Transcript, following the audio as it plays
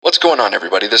going on,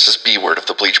 everybody? This is B-Word of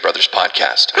the Bleach Brothers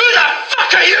podcast. Who the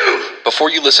fuck are you? Before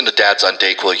you listen to Dads on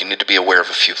Dayquil, you need to be aware of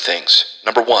a few things.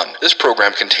 Number one, this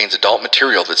program contains adult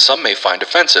material that some may find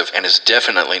offensive and is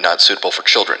definitely not suitable for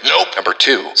children. Nope. Number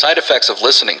two, side effects of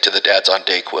listening to the Dads on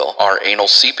Dayquil are anal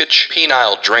seepage,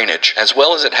 penile drainage, as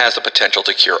well as it has the potential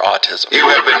to cure autism. You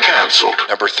have been canceled.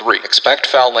 Number three, expect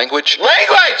foul language,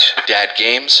 Language! dad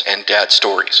games, and dad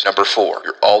stories. Number four,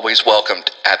 you're always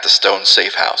welcomed at the Stone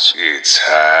Safe House. It's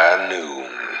high noon.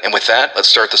 And with that, let's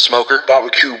start the smoker,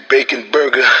 Barbecue bacon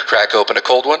burger. crack open a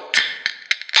cold one,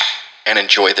 and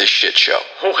enjoy this shit show.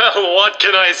 Well, what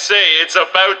can I say? It's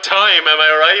about time, am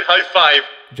I right? High five.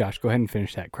 Josh, go ahead and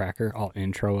finish that cracker. I'll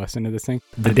intro us into this thing.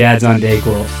 The Dads on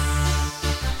Dayquil.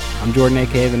 I'm Jordan,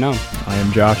 a.k.a. The Gnome. I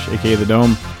am Josh, a.k.a. The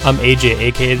Dome. I'm AJ,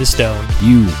 aka The Stone.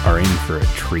 You are in for a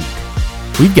treat.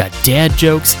 We've got dad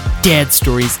jokes, dad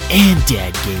stories, and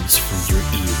dad games for your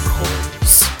ear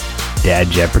holes. Dad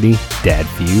Jeopardy, Dad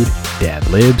Feud, Dad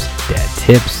Libs, Dad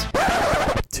Tips.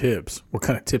 Tips? What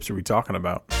kind of tips are we talking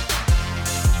about?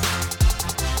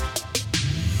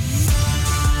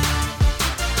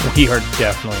 We are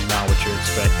definitely not what you're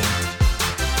expecting.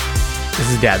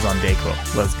 This is Dad's on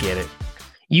Dayquil. Let's get it.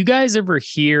 You guys ever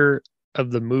hear of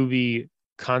the movie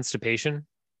Constipation?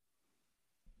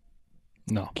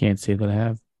 No. Can't say that I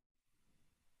have.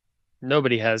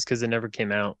 Nobody has because it never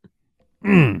came out.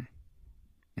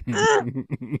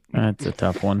 That's a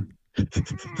tough one.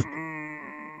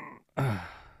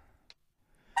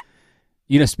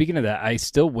 You know, speaking of that, I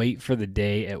still wait for the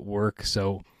day at work.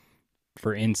 So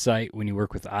for insight, when you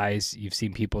work with eyes, you've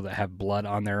seen people that have blood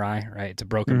on their eye, right? It's a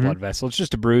broken blood vessel. It's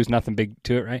just a bruise, nothing big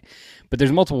to it, right? But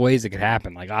there's multiple ways it could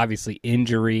happen. Like obviously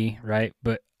injury, right?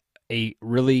 But a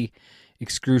really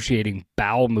excruciating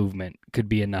bowel movement could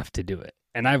be enough to do it.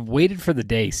 And I've waited for the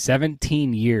day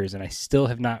 17 years, and I still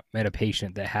have not met a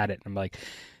patient that had it. And I'm like,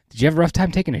 did you have a rough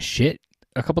time taking a shit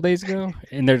a couple days ago?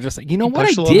 And they're just like, you know what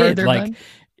I did? Like,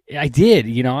 I did.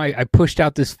 You know, I pushed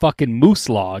out this fucking moose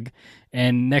log,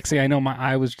 and next thing I know, my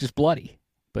eye was just bloody.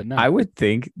 But no. I would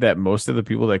think that most of the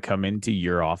people that come into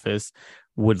your office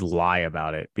would lie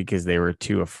about it because they were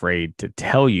too afraid to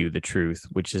tell you the truth,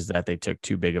 which is that they took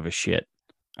too big of a shit.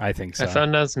 I think so. I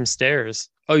found out some stairs.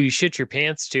 Oh, you shit your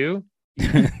pants too?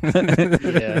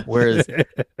 Yeah. Whereas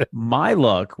my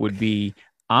luck would be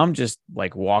I'm just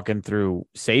like walking through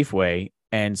Safeway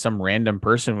and some random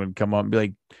person would come up and be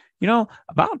like, you know,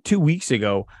 about 2 weeks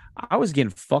ago, I was getting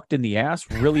fucked in the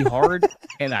ass really hard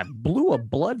and I blew a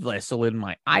blood vessel in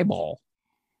my eyeball.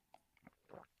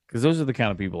 Because those are the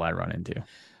kind of people I run into.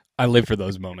 I live for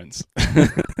those moments.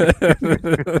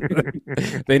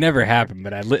 They never happen,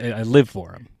 but I live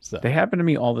for them. So They happen to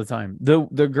me all the time.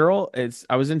 The girl,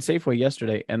 I was in Safeway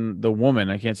yesterday, and the woman,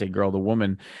 I can't say girl, the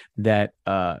woman that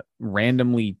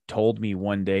randomly told me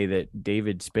one day that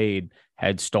David Spade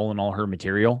had stolen all her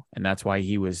material, and that's why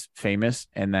he was famous,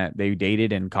 and that they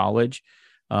dated in college.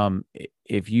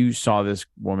 If you saw this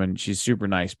woman, she's super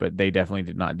nice, but they definitely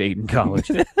did not date in college.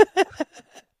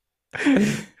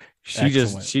 She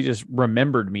just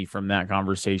remembered me from that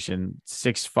conversation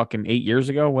 8 years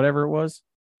ago, whatever it was.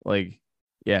 Like,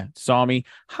 yeah, saw me.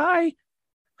 Hi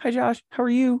Josh, how are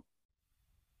you?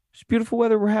 It's beautiful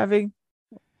weather we're having.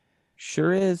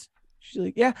 Sure is. She's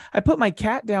like, yeah, I put my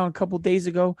cat down a couple days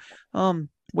ago,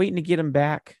 waiting to get him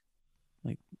back.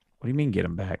 Like, what do you mean get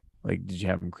him back? Like, did you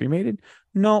have him cremated?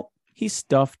 No, he's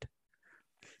stuffed.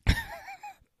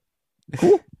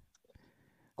 Cool.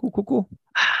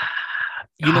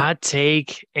 Hot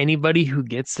take, anybody who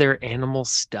gets their animal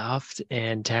stuffed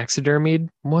and taxidermied,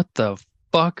 what the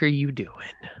fuck are you doing?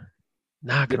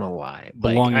 Not gonna lie.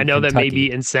 Like, I know that may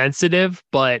be insensitive,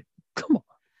 but come on.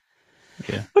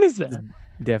 Yeah. What is that?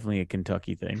 Definitely a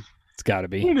Kentucky thing. it's got to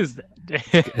be. What is that?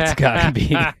 It's got to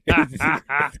be.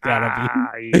 It's got to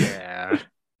be. Yeah.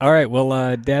 All right.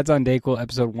 Well, Dad's on Dayquil,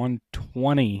 episode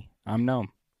 120. I'm Gnome.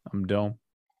 I'm Dome.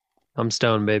 I'm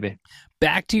stoned, baby.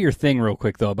 Back to your thing real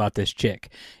quick, though, about this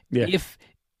chick. Yeah. If,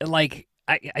 like,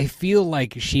 I feel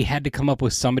like she had to come up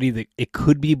with somebody that it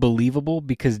could be believable,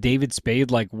 because David Spade,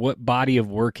 like, what body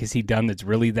of work has he done that's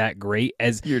really that great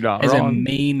as You're not as wrong. a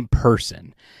main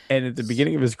person? And at the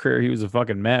beginning of his career, he was a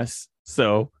fucking mess.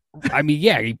 So, I mean,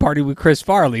 yeah, he partied with Chris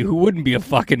Farley, who wouldn't be a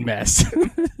fucking mess.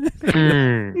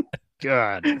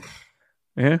 God.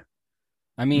 yeah,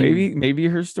 I mean, maybe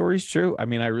her story's true. I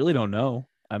mean, I really don't know.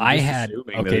 I had,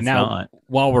 okay, now,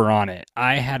 while we're on it,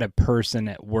 I had a person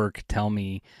at work tell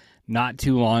me not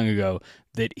too long ago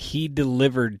that he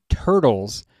delivered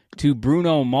turtles to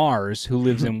Bruno Mars, who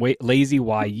lives in Lazy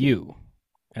YU.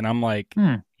 And I'm like,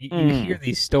 you hear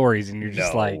these stories and you're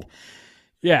just like,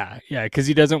 Yeah, because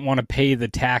he doesn't want to pay the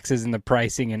taxes and the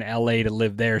pricing in L.A. to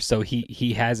live there, so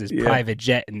he has his private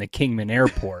jet in the Kingman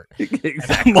Airport.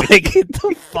 Exactly. I'm like, get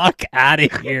the fuck out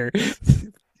of here.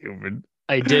 Stupid.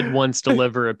 I did once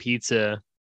deliver a pizza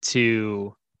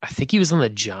to, I think he was on the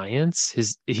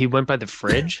Giants. He went by the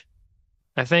Fridge,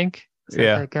 I think. Is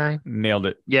that guy? Nailed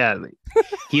it. Yeah.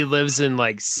 He lives in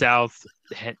like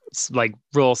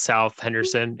rural South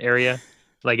Henderson area,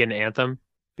 like in Anthem.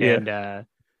 Yeah. And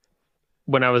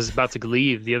when I was about to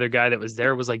leave, the other guy that was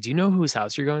there was like, "Do you know whose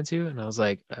house you're going to?" And I was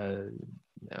like,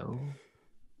 no.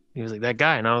 He was like, "That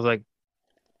guy." And I was like,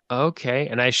 okay.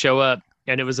 And I show up,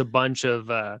 and it was a bunch of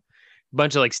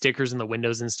like stickers in the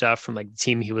windows and stuff from like the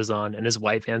team he was on. And his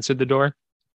wife answered the door,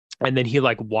 and then he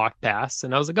like walked past,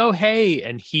 and I was like, "Oh, hey!"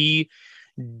 And he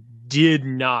did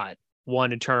not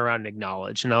want to turn around and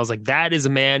acknowledge. And I was like, that is a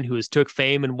man who has took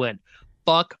fame and went,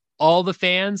 "Fuck all the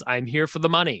fans. I'm here for the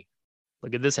money.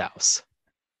 Look at this house."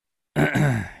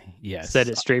 Yes. Said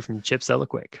it straight from Chip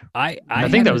Sellaquick. I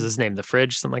think that was his name, the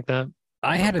Fridge, something like that.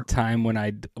 I had a time when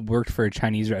I worked for a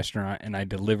Chinese restaurant, and I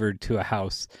delivered to a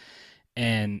house,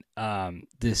 and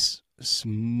this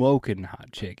smoking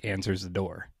hot chick answers the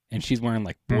door, and she's wearing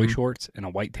like boy shorts and a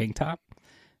white tank top,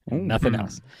 and nothing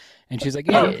else. And she's like,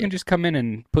 "Yeah, you can just come in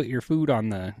and put your food on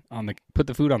the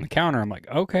food on the counter." I'm like,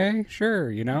 "Okay,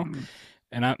 sure, you know."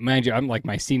 And mind you, I'm like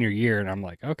my senior year, and I'm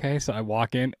like, okay. So I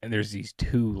walk in, and there's these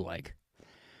two, like,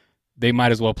 they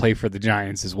might as well play for the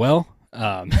Giants as well.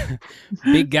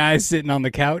 Big guys sitting on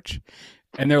the couch,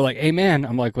 and they're like, "Hey, man."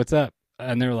 I'm like, "What's up?"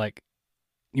 And they're like,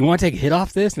 "You want to take a hit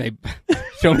off this?" And they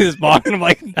show me this box, and I'm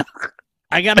like, "No,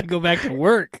 I got to go back to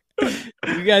work.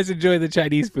 You guys enjoy the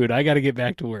Chinese food. I got to get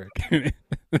back to work."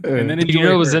 And then you know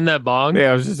what was in that bong?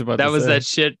 Yeah, I was just about to say. That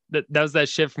shit. That was that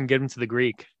shit from Get Him to the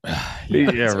Greek.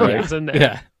 Yeah, right. Was in there.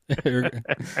 Yeah.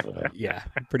 Yeah,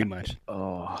 pretty much.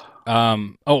 Oh,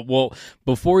 well,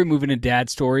 before we move into dad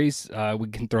stories, we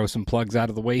can throw some plugs out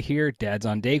of the way here. Dad's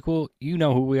on Dayquil. You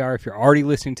know who we are if you're already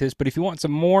listening to this, but if you want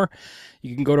some more,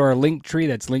 you can go to our Linktree.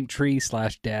 That's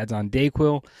Linktree/Dads on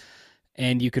Dayquil.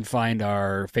 And you can find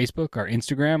our Facebook, our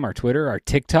Instagram, our Twitter, our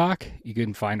TikTok. You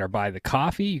can find our Buy the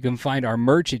Coffee. You can find our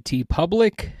merch at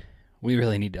TeePublic. We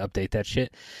really need to update that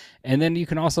shit. And then you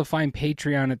can also find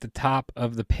Patreon at the top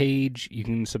of the page. You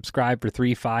can subscribe for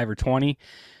 $3, $5, or $20.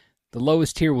 The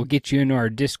lowest tier will get you into our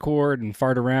Discord and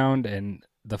fart around, and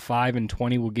the $5 and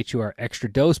 $20 will get you our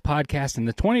Extra Dose podcast, and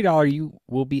the $20 you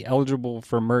will be eligible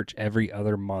for merch every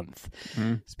other month.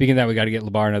 Speaking of that, we got to get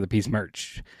Labar another piece of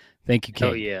merch. Thank you, King.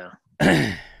 Oh yeah.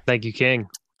 Thank you, King.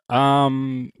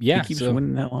 Yeah, he keeps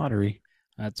winning that lottery.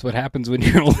 That's what happens when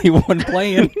you're only one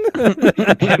playing.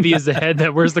 Heavy as the head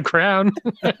that wears the crown.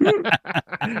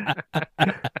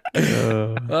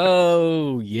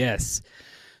 Oh yes.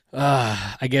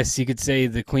 I guess you could say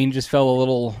the Queen just fell a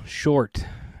little short.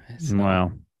 So.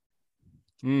 Wow.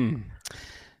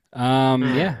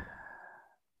 Yeah.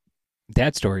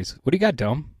 Dad stories. What do you got,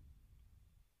 Dome?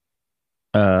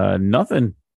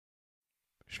 Nothing.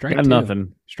 Strike got two.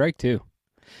 Nothing. Strike two.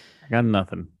 I got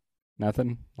nothing.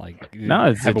 Nothing? Like, no,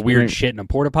 it's have a weird shit in a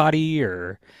porta potty,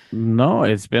 or no?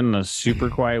 It's been a super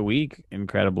quiet week,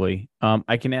 incredibly.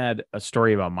 I can add a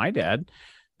story about my dad,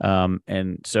 and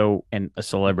a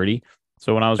celebrity.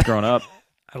 So when I was growing up,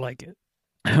 I like it.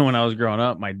 When I was growing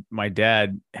up, my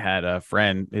dad had a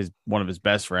friend, one of his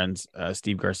best friends,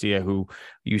 Steve Garcia, who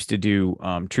used to do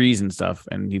trees and stuff,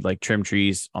 and he'd like trim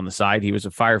trees on the side. He was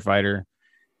a firefighter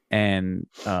and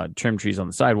trim trees on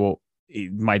the side. Well,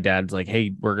 my dad's like,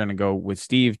 "Hey, we're going to go with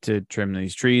Steve to trim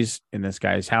these trees in this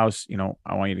guy's house. You know,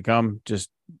 I want you to come, just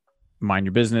mind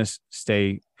your business,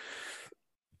 stay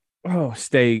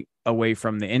away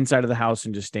from the inside of the house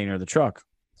and just stay near the truck."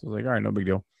 So I was like, all right, no big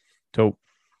deal. So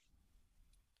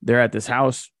they're at this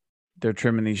house, they're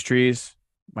trimming these trees.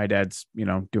 My dad's,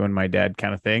 doing my dad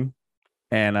kind of thing,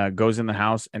 and goes in the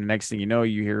house. And next thing you know,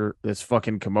 you hear this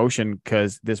fucking commotion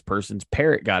because this person's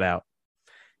parrot got out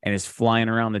and is flying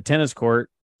around the tennis court,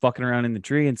 fucking around in the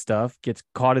tree and stuff, gets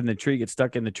caught in the tree, gets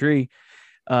stuck in the tree.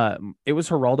 It was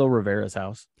Geraldo Rivera's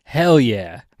house. Hell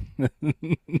yeah.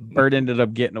 Bird ended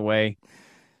up getting away.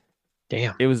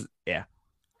 Damn. It was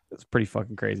pretty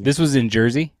fucking crazy. This was in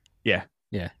Jersey? Yeah.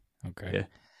 Yeah. Okay. Yeah.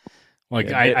 Like,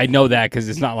 yeah, I know that because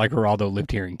it's not like Geraldo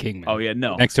lived here in Kingman. Oh yeah,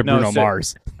 no. Next to Bruno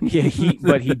Mars. Yeah, he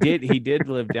did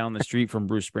live down the street from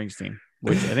Bruce Springsteen,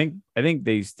 which I think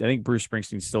Bruce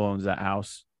Springsteen still owns that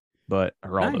house, but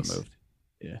Geraldo moved.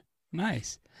 Yeah.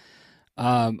 Nice.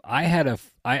 I had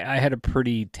a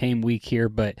pretty tame week here,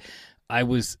 but I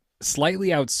was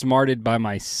slightly outsmarted by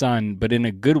my son, but in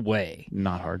a good way.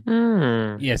 Not hard.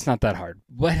 Yeah, it's not that hard.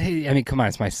 But I mean, come on,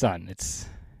 it's my son. It's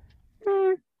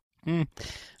All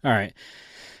right.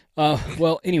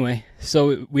 Well, anyway,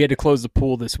 so we had to close the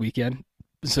pool this weekend.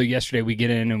 So yesterday we get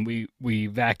in and we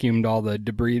vacuumed all the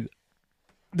debris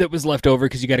that was left over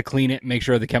because you got to clean it, make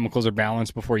sure the chemicals are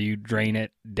balanced before you drain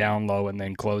it down low and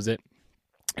then close it.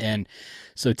 And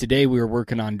so today we were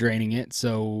working on draining it.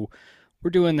 So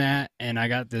we're doing that, and I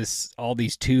got all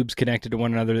these tubes connected to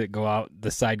one another that go out the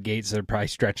side gates that are probably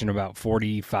stretching about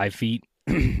 45 feet.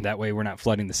 That way we're not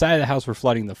flooding the side of the house, we're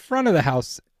flooding the front of the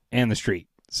house and the street.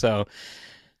 So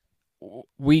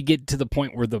we get to the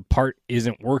point where the part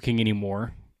isn't working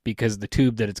anymore because the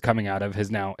tube that it's coming out of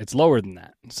it's lower than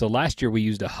that. So last year we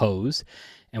used a hose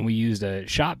and we used a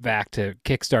shop vac to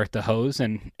kickstart the hose,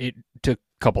 and it took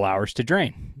a couple hours to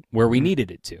drain where we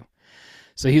needed it to.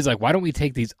 So he's like, why don't we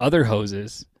take these other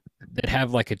hoses that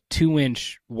have like a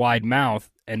 2-inch wide mouth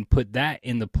and put that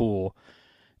in the pool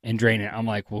and drain it? I'm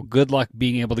like, well, good luck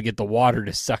being able to get the water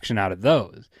to suction out of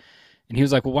those. And he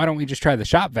was like, well, why don't we just try the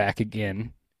shop vac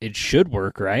again? It should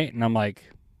work, right? And I'm like,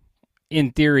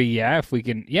 in theory, yeah, if we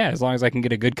can, yeah, as long as I can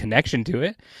get a good connection to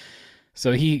it.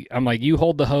 So I'm like, you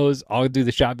hold the hose, I'll do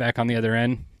the shop vac on the other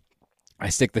end. I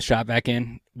stick the shop vac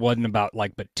in, wasn't about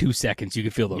but 2 seconds. You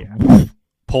could feel the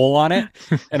pull on it,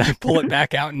 and I pull it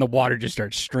back out, and the water just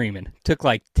starts streaming. Took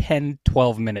 10,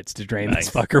 12 minutes to drain this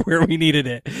fucker where we needed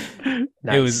it.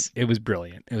 Nice. It was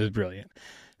brilliant. It was brilliant.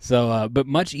 So, but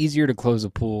much easier to close a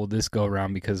pool this go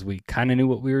around because we kind of knew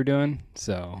what we were doing.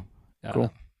 So,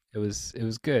 cool. It was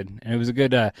good, and it was a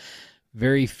good.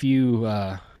 Very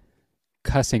few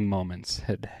cussing moments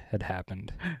had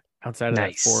happened outside of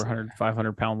that 400,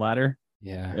 500 pound ladder.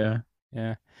 Yeah.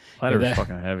 Ladder was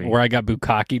fucking heavy. Where I got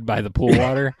bukkakied by the pool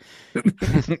water.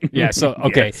 Yeah. So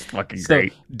okay, it's fucking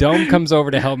great. Dome comes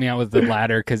over to help me out with the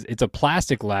ladder because it's a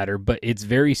plastic ladder, but it's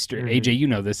very sturdy. AJ, you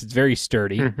know this. It's very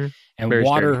sturdy, and very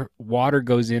water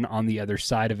goes in on the other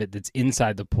side of it that's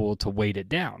inside the pool to weight it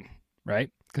down, right?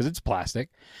 Because it's plastic.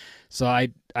 So I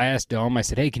asked Dome, I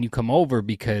said, hey, can you come over?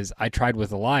 Because I tried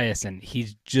with Elias, and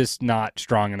he's just not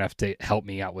strong enough to help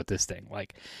me out with this thing.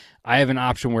 I have an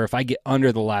option where if I get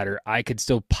under the ladder, I could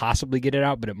still possibly get it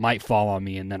out, but it might fall on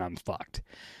me, and then I'm fucked.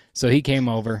 So he came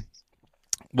over.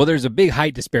 Well, there's a big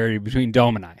height disparity between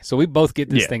Dome and I. So we both get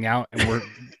this thing out, and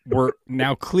we're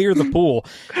now clear the pool,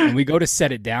 and we go to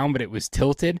set it down, but it was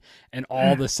tilted, and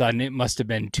all of a sudden it must have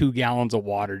been 2 gallons of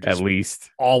water just at least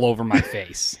all over my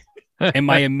face. And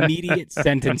my immediate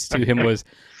sentence to him was,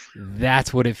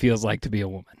 that's what it feels like to be a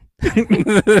woman.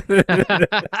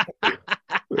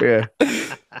 Yeah.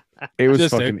 It was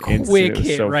just fucking a quick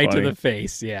hit so right funny. to the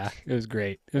face. Yeah, it was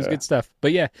great. It was good stuff.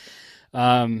 But yeah,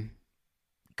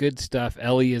 good stuff.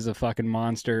 Ellie is a fucking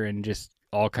monster and just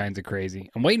all kinds of crazy.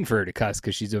 I'm waiting for her to cuss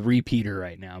because she's a repeater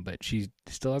right now, but she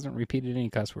still hasn't repeated any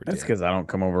cuss words. That's because I don't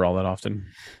come over all that often.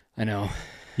 I know.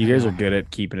 You guys are good at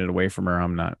keeping it away from her.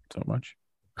 I'm not so much.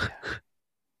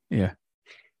 Yeah.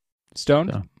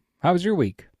 Stone, so. How was your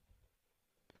week?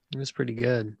 It was pretty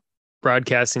good.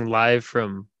 Broadcasting live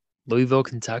from Louisville,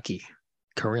 Kentucky,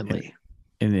 currently.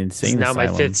 An insane It's now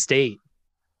asylum. my 5th state.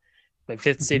 My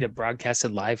 5th state I've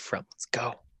broadcasted live from. Let's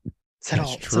go. Is it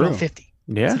all 50?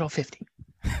 Yeah. Is it all 50?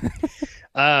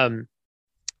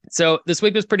 So this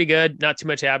week was pretty good. Not too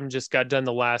much happened. Just got done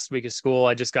the last week of school.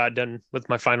 I just got done with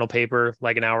my final paper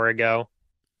an hour ago.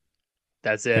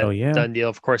 That's it. Hell yeah. Done deal.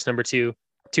 Of course, number 2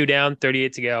 down,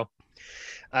 38 to go.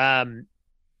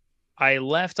 I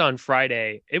left on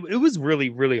Friday. It was really,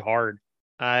 really hard.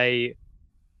 I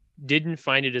didn't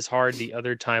find it as hard the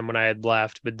other time when I had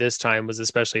left, but this time was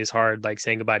especially as hard,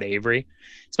 saying goodbye to Avery,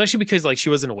 especially because she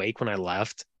wasn't awake when I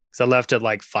left. Because I left at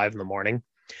 5 a.m.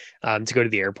 To go to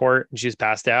the airport, and she was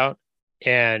passed out.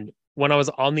 And when I was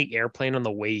on the airplane on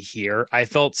the way here, I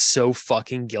felt so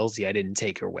fucking guilty I didn't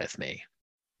take her with me.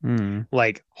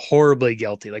 Horribly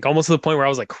guilty, almost to the point where I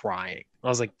was crying. I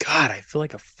was like, God, I feel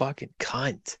like a fucking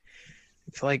cunt.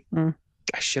 I feel like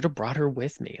I should have brought her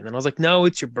with me. And then I was like, no,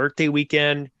 it's your birthday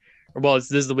weekend.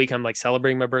 This is the week I'm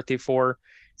celebrating my birthday for.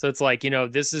 So it's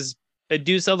this is a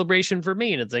due celebration for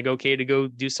me. And it's okay to go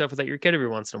do stuff without your kid every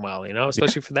once in a while,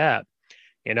 especially for that,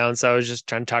 and so I was just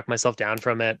trying to talk myself down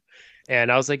from it.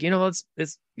 And I was like,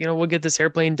 we'll get this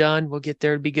airplane done. We'll get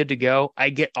there. It'll be good to go. I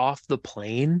get off the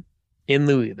plane in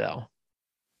Louisville,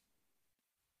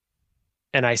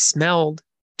 and I smelled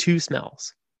 2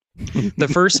 smells. The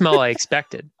first smell I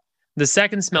expected. The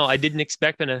second smell I didn't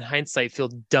expect, but in hindsight feel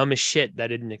dumb as shit that I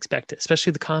didn't expect it,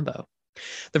 especially the combo.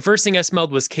 The first thing I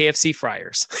smelled was KFC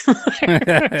fryers.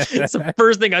 It's the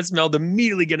first thing I smelled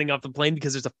immediately getting off the plane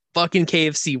because there's a fucking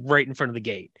KFC right in front of the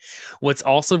gate. What's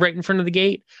also right in front of the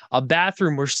gate? A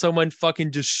bathroom where someone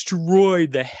fucking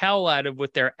destroyed the hell out of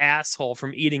with their asshole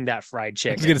from eating that fried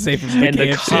chicken. I was going to say from the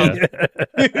KFC.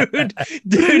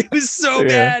 Dude, it was so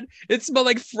bad. It smelled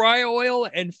like fry oil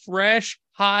and fresh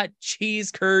hot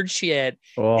cheese curd shit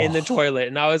in the toilet.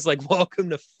 And I was like, welcome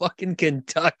to fucking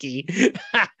Kentucky.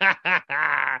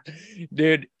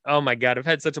 Dude, oh my God. I've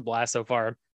had such a blast so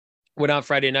far. Went out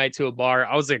Friday night to a bar.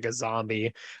 I was like a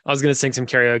zombie. I was going to sing some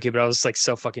karaoke, but I was like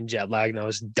so fucking jet lagged and I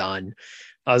was done.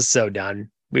 I was so done.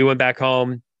 We went back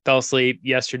home, fell asleep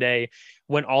yesterday,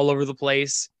 went all over the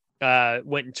place,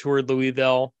 went and toured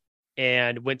Louisville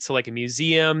and went to like a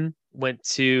museum, went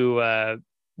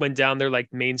down there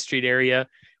like Main Street area,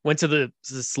 went to the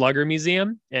Slugger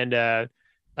Museum and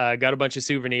got a bunch of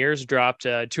souvenirs, dropped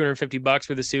 $250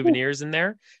 for the souvenirs in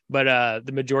there. But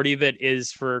the majority of it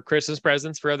is for Christmas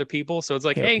presents for other people. So it's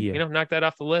like, hey, knock that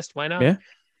off the list. Why not? Yeah.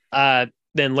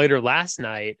 Then later last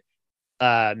night,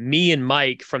 me and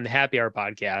Mike from the Happy Hour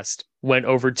podcast went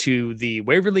over to the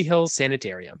Waverly Hills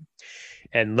Sanitarium.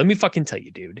 And let me fucking tell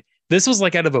you, dude, this was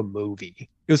like out of a movie.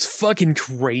 It was fucking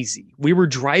crazy. We were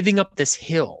driving up this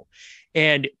hill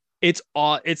and it's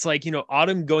like,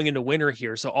 autumn going into winter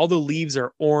here. So all the leaves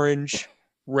are orange,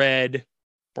 red,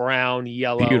 brown,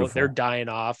 yellow. Beautiful. They're dying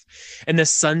off. And the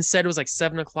sunset was like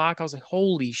 7:00. I was like,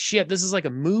 holy shit, this is like a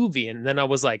movie. And then I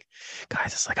was like,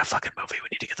 guys, it's like a fucking movie. We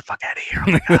need to get the fuck out of here.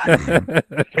 Oh my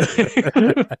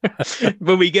God.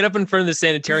 But we get up in front of the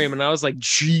sanitarium and I was like,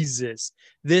 Jesus,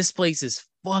 this place is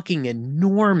fucking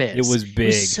enormous. It was big. It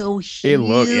was so huge. It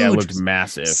looked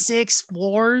massive. 6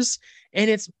 floors and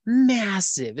it's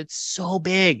massive. It's so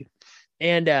big.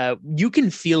 And you can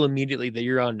feel immediately that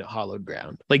you're on hallowed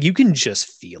ground. Like you can just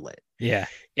feel it. Yeah.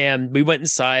 And we went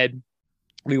inside.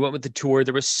 We went with the tour.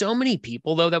 There were so many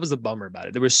people, though. That was the bummer about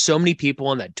it. There were so many people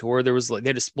on that tour. There was like, they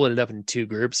had to split it up into 2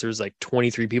 groups. There was like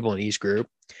 23 people in each group.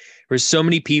 There were so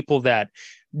many people that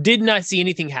did not see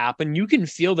anything happen. You can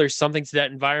feel there's something to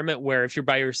that environment where if you're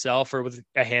by yourself or with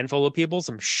a handful of people,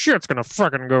 some shit's going to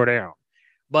fucking go down.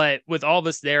 But with all of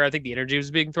us there, I think the energy was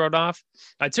being thrown off.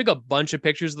 I took a bunch of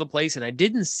pictures of the place and I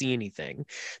didn't see anything.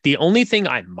 The only thing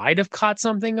I might have caught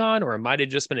something on, or it might have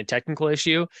just been a technical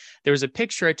issue, there was a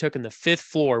picture I took in the 5th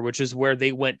floor, which is where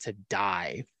they went to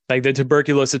die. Like the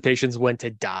tuberculosis patients went to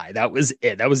die. That was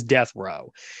it. That was death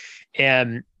row.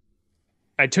 And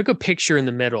I took a picture in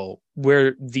the middle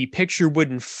where the picture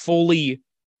wouldn't fully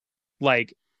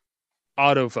like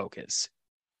autofocus.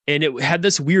 And it had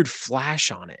this weird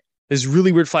flash on it. This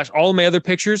really weird flash. All of my other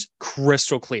pictures,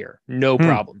 crystal clear. No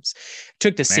problems.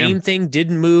 Took the same thing,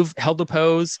 didn't move, held the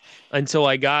pose until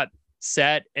I got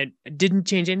set and didn't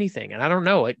change anything. And I don't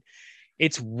know.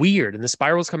 It's weird. And the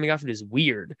spirals coming off it is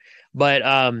weird. But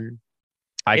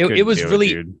it was really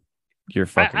dude. You're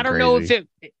fucking I don't crazy. know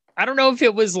I don't know if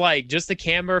it was like just the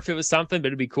camera, if it was something, but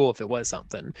it'd be cool if it was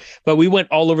something. But we went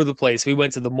all over the place. We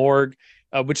went to the morgue,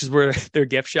 which is where their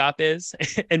gift shop is.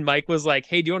 And Mike was like,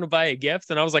 hey, do you want to buy a gift?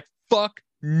 And I was like, fuck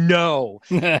no.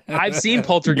 I've seen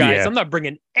Poltergeist. Yeah. I'm not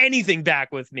bringing anything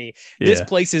back with me. This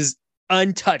place is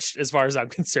untouched as far as I'm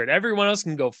concerned. Everyone else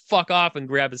can go fuck off and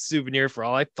grab a souvenir for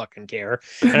all I fucking care.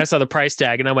 And I saw the price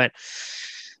tag and I went,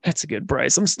 that's a good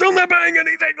price. I'm still not buying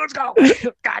anything. Let's go.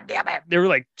 God damn it. They were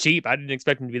like cheap. I didn't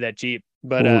expect them to be that cheap,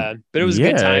 but it was a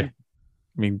good time.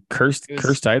 I mean, cursed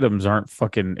items aren't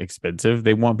fucking expensive.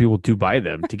 They want people to buy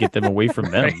them to get them away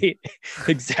from them. Right?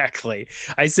 Exactly.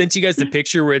 I sent you guys the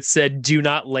picture where it said, do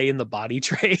not lay in the body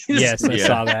trays. Yes, I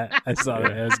saw that. I saw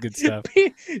that. That was good stuff.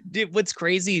 Dude, what's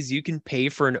crazy is you can pay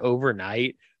for an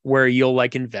overnight where you'll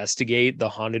like investigate the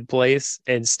haunted place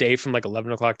and stay from like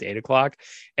 11 o'clock to 8 o'clock.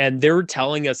 And they're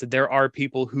telling us that there are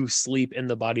people who sleep in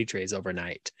the body trays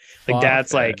overnight. Like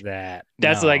that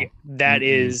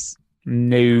is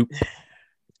nope.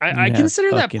 I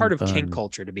consider that part of kink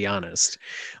culture, to be honest.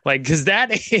 Like, because that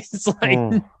is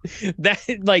like that,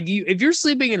 like if you're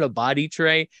sleeping in a body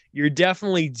tray, you're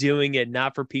definitely doing it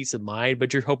not for peace of mind,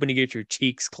 but you're hoping to get your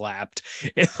cheeks clapped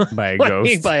by a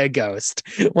ghost. By a ghost.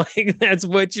 Like that's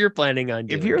what you're planning on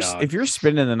doing. If you're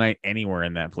spending the night anywhere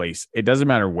in that place, it doesn't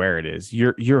matter where it is.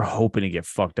 You're hoping to get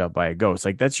fucked up by a ghost.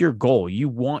 Like that's your goal. You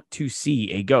want to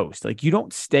see a ghost. Like you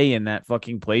don't stay in that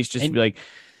fucking place just to be like,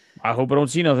 I hope I don't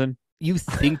see nothing. You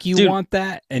think you want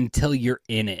that until you're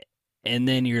in it, and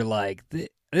then you're like,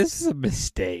 "This is a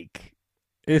mistake.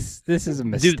 This is a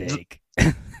mistake."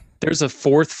 Dude, there's a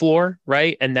 4th floor,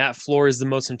 right? And that floor is the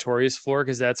most notorious floor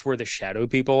because that's where the shadow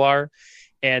people are.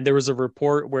 And there was a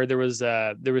report where there was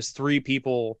 3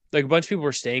 people, like a bunch of people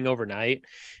were staying overnight,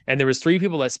 and there was 3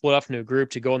 people that split off into a group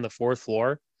to go on the 4th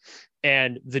floor,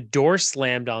 and the door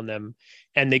slammed on them,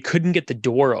 and they couldn't get the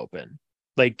door open.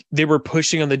 Like they were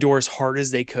pushing on the door as hard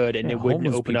as they could, and it wouldn't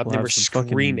open up. They were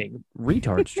screaming.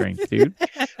 Retard strength, dude.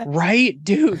 Right,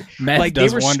 dude. Meth like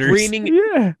does they were wonders. screaming.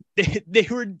 Yeah. They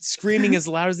were screaming as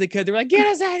loud as they could. They were like, "Get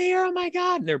us out of here! Oh my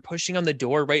god!" And they're pushing on the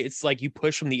door. Right, it's like you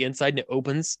push from the inside and it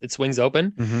opens. It swings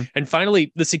open. Mm-hmm. And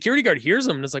finally, the security guard hears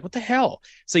them and is like, "What the hell?"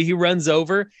 So he runs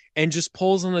over and just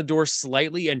pulls on the door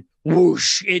slightly, and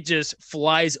whoosh! It just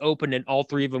flies open, and all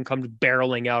 3 of them come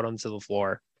barreling out onto the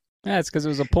floor. Yeah, it's because it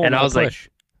was a pull. And I was push.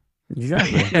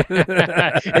 Exactly.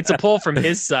 It's a pull from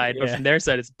his side, but from their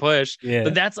side, it's a push. Yeah.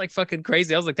 But that's like fucking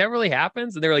crazy. I was like, that really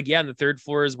happens? And they were like, yeah, and the 3rd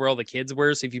floor is where all the kids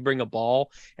were. So if you bring a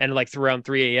ball and like around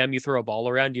 3 a.m., you throw a ball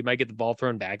around, you might get the ball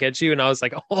thrown back at you. And I was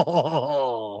like,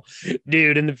 oh,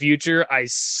 dude, in the future, I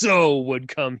so would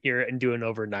come here and do an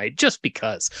overnight just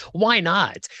because. Why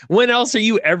not? When else are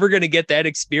you ever going to get that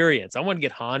experience? I want to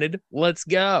get haunted. Let's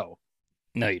go.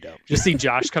 No, you don't. Just see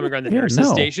Josh coming around the nurse's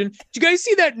station. Did you guys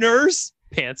see that nurse?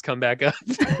 Pants come back up.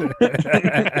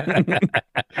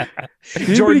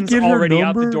 Jordan's already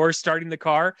out the door starting the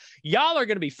car. Y'all are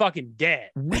gonna be fucking dead.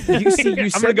 You said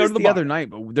this the other night,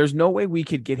 but there's no way we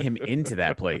could get him into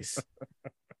that place.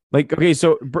 Like, okay,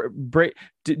 so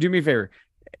do me a favor.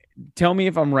 Tell me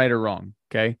if I'm right or wrong.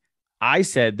 Okay, I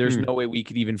said there's no way we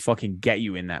could even fucking get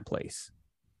you in that place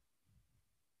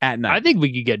at night. I think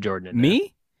we could get Jordan in.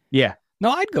 Me? Yeah. No,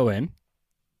 I'd go in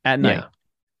at night.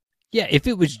 Yeah, if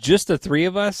it was just the 3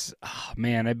 of us, oh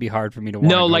man, it'd be hard for me to want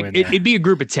No, to go like in there. it'd be a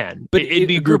group of 10. But it'd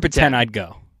be a group of 10. I'd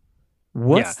go.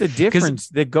 What's the difference?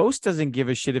 The ghost doesn't give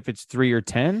a shit if it's 3 or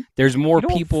 10. There's more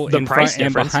people in front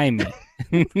and behind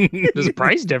me. There's a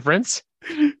price difference.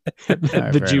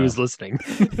 The Jew is listening.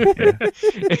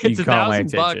 It's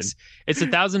 $1,000. It's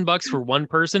 $1,000 for one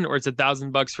person, or it's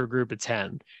 $1,000 for a group of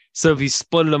 10. So if you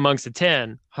split it amongst the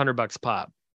 10, $100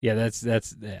 pop. Yeah, that's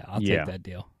I'll take that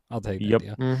deal. I'll take that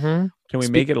deal. Mm-hmm. Can we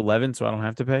make it 11 so I don't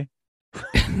have to pay?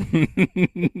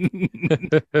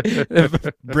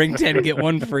 Bring 10, get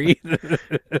 1 free.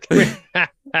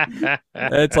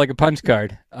 It's like a punch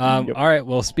card. All right.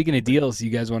 Well, speaking of deals, you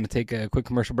guys want to take a quick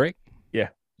commercial break? Yeah.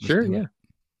 Sure. Yeah.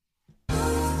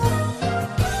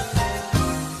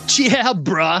 Yeah,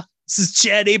 bruh. This is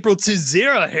Chad April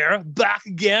 20 here. Back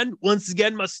again. Once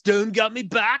again, my stone got me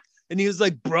back. And he was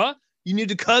like, bruh, you need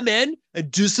to come in and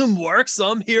do some work.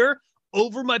 So I'm here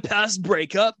over my past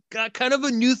breakup. Got kind of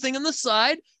a new thing on the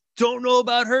side. Don't know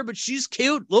about her, but she's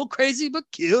cute. A little crazy, but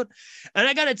cute. And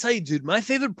I got to tell you, dude, my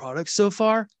favorite product so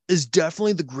far is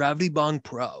definitely the Gravity Bong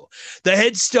Pro. The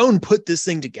Headstone put this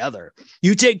thing together.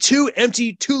 You take 2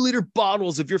 empty 2-liter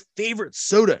bottles of your favorite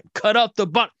soda and cut out the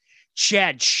bottom.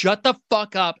 Chad, shut the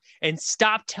fuck up and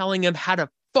stop telling him how to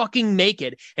fucking make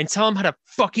it and tell him how to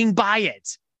fucking buy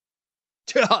it.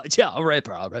 Yeah, all right,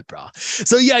 bro.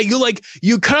 So yeah,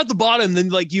 you cut out the bottom, then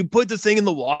like you put the thing in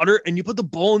the water and you put the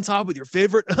bowl on top with your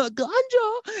favorite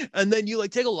ganja, and then you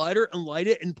like take a lighter and light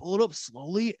it and pull it up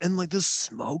slowly, and like the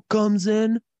smoke comes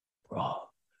in, bro.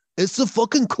 It's the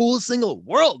fucking coolest thing in the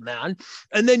world, man.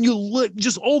 And then you lit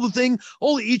just all the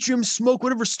yttrium smoke,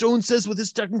 whatever Stone says with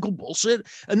his technical bullshit.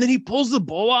 And then he pulls the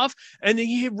bowl off and then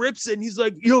he rips it and he's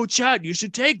like, yo, Chad, you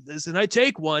should take this. And I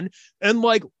take one and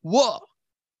like, whoa,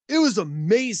 it was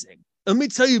amazing. Let me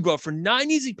tell you, bro, for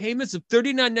 9 easy payments of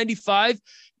 $39.95.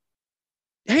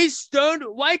 Hey, Stone,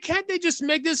 why can't they just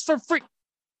make this for free?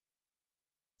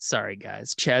 Sorry,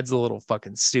 guys. Chad's a little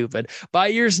fucking stupid. Buy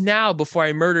yours now before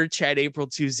I murder Chad April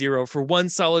 20 for one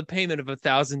solid payment of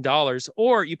 $1,000,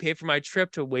 or you pay for my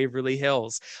trip to Waverly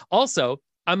Hills. Also,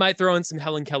 I might throw in some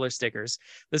Helen Keller stickers.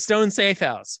 The Stone Safe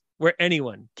House, where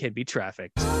anyone can be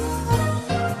trafficked.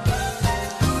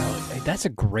 That's a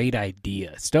great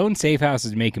idea. Stone Safe House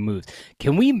is making moves.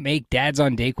 Can we make Dad's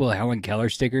on Dayquil Helen Keller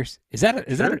stickers? Is that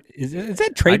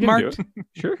trademarked?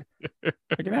 Sure.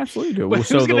 I can absolutely do it. Well,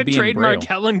 so who's going to trademark Braille.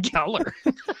 Helen Keller?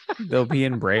 They'll be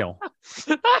in Braille.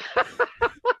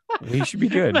 We should be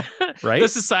good, right? The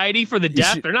Society for the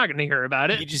Deaf, they're not going to hear about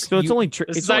it. The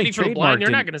Society for the Blind, they're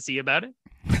not going to see about it.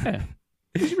 Yeah.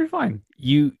 It should be fine.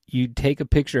 You take a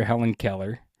picture of Helen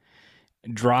Keller,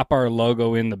 drop our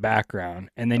logo in the background,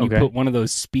 and then you put one of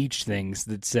those speech things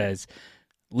that says,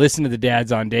 listen to the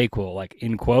Dads on Dayquil, like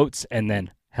in quotes, and then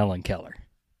Helen Keller.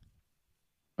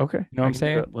 Okay. You know what I'm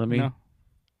saying?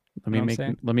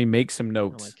 Let me make some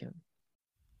notes.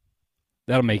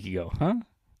 That'll make you go, huh?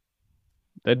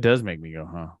 That does make me go,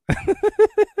 huh?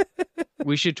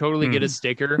 We should totally get a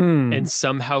sticker and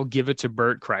somehow give it to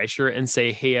Bert Kreischer and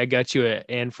say, "Hey, I got you an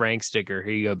Anne Frank sticker.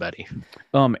 Here you go, buddy."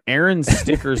 Aaron's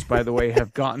stickers, by the way,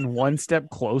 have gotten one step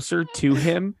closer to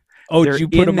him. Oh, did you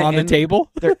put them on the table?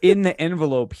 They're in the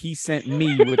envelope he sent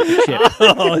me with the chip.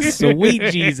 Oh, sweet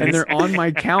Jesus. And they're on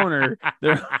my counter.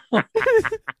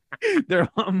 They're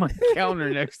on my counter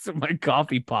next to my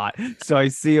coffee pot. So I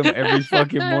see them every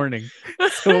fucking morning.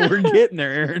 So we're getting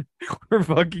there, Aaron. We're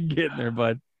fucking getting there,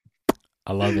 bud.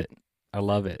 I love it.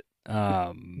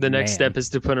 The next step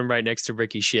is to put them right next to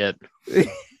Ricky shit.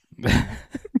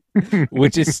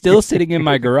 Which is still sitting in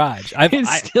my garage. I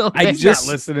just not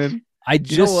listening. I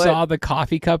just saw the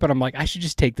coffee cup and I'm like, I should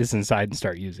just take this inside and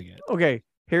start using it. Okay,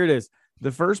 here it is.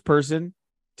 The first person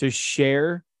to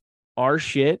share our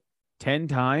shit 10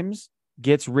 times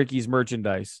gets Ricky's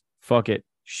merchandise. Fuck it.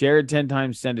 Share it 10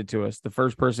 times, send it to us. The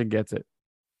first person gets it.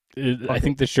 I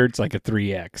think the shirt's like a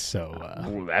 3X,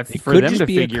 so that's it for could them just to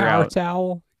be figure a car out.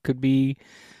 towel. Could be,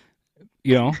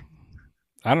 I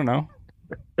don't know.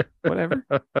 Whatever.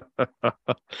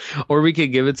 Or we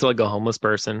could give it to like a homeless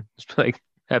person. Just be like,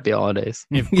 "Happy holidays."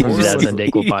 Of course. That's the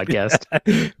Dayquil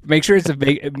podcast. Make sure it's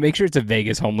a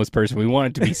Vegas homeless person. We want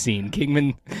it to be seen.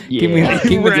 Kingman's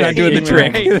Right. not doing the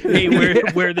trick. Hey,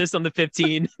 wear this on the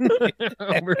 15.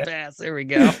 Overpass. There we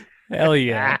go. Hell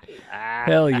yeah.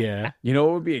 Hell yeah. You know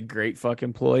what would be a great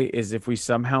fucking ploy is if we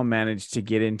somehow managed to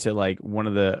get into like one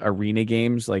of the arena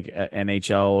games, like an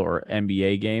NHL or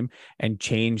NBA game, and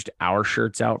changed our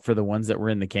shirts out for the ones that were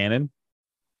in the cannon.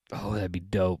 Oh, that'd be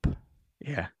dope.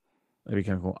 Yeah. That'd be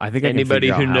kind of cool. I think anybody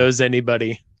who knows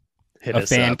anybody. Hit a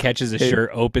fan catches a shirt,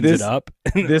 opens it up.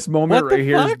 This moment What right the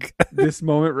here, fuck? this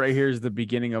moment right here is the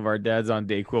beginning of our Dad's on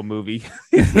Dayquil movie.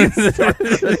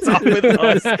 It's off with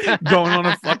us going on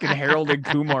a fucking Harold and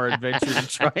Kumar adventure to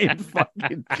try and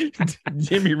fucking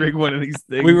Jimmy rig one of these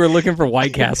things. We were looking for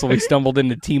White Castle. We stumbled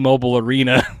into T-Mobile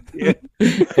Arena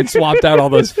and swapped out all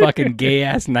those fucking gay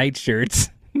ass night shirts.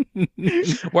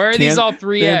 Why are these all Fans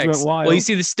 3X? went wild. Well, you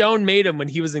see, the Stone made them when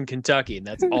he was in Kentucky, and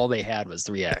that's all they had was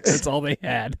 3X. That's all they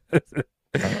had.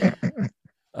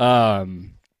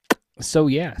 So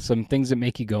yeah, some things that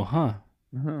make you go, huh?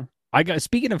 Uh-huh.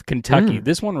 Speaking of Kentucky,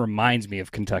 this one reminds me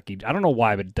of Kentucky. I don't know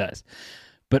why, but it does.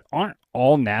 But aren't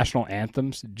all national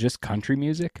anthems just country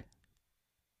music?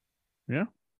 Yeah.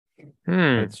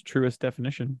 That's truest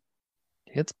definition.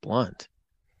 It's blunt.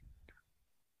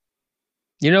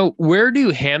 You know, where do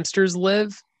hamsters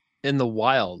live in the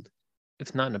wild,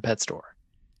 if not in a pet store?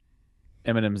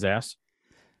 Eminem's ass.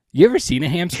 You ever seen a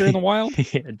hamster in the wild?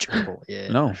 Yeah, gerbil. Yeah.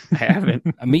 No, I haven't.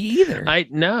 Me either. I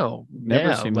know.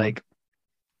 Never seen like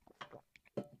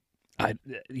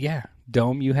yeah.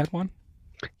 Dome, you had one?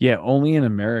 Yeah, only in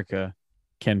America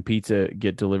can pizza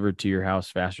get delivered to your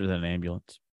house faster than an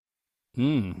ambulance.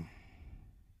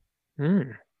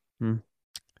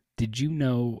 Did you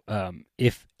know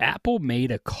if Apple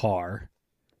made a car,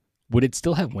 would it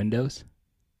still have windows?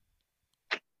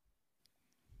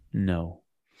 No.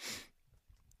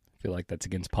 I feel like that's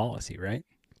against policy, right?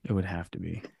 It would have to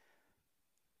be.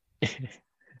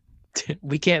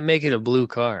 we can't make it a blue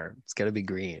car. It's got to be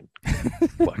green.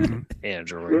 Fucking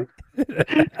Android.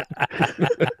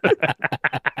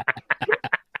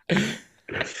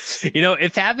 You know,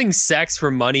 if having sex for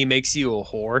money makes you a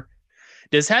whore,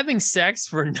 does having sex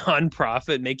for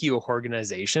nonprofit make you a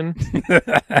organization?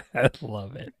 I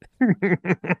love it.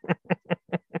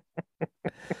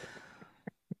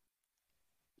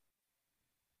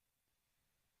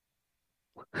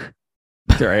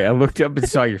 Sorry, I looked up and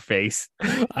saw your face.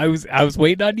 I was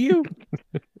waiting on you.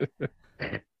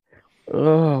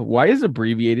 Why is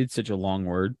abbreviated such a long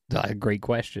word? Great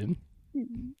question.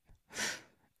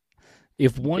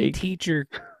 If one teacher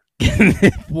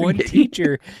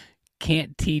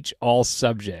can't teach all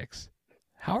subjects,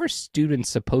 how are students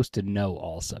supposed to know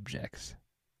all subjects?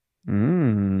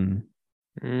 It's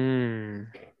a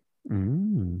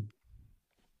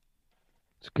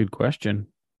good question.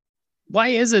 Why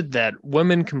is it that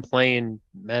women complain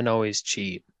men always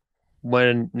cheat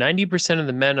when 90% of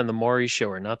the men on the Maury show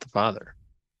are not the father?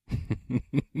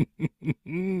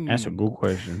 That's a good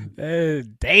question.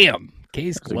 Damn.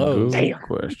 Case closed. Good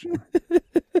question.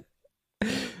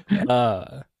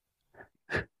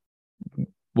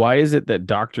 Why is it that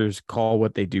doctors call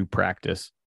what they do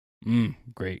practice?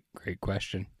 Great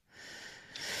question.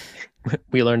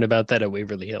 We learned about that at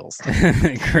Waverly Hills.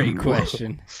 Great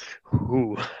question.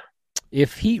 Ooh.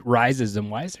 If heat rises, then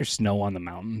why is there snow on the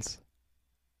mountains?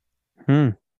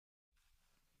 Along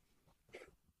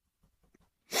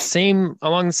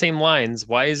the same lines,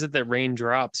 why is it that rain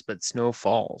drops but snow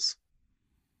falls?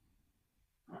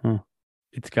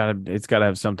 It's gotta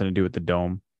have something to do with the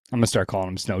dome. I'm gonna start calling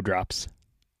them snowdrops.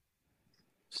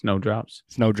 Snowdrops.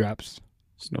 Snowdrops.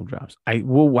 Snowdrops.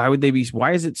 Why would they be?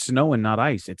 Why is it snow and not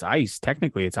ice? It's ice.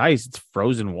 Technically, it's ice. It's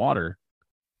frozen water.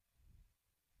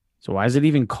 So why is it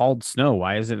even called snow?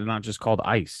 Why is it not just called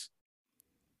ice?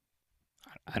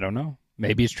 I don't know.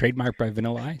 Maybe it's trademarked by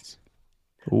Vanilla Ice.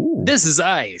 Ooh. This is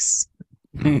ice.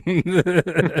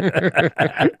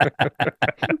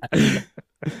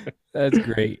 That's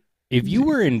great. If you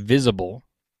were invisible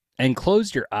and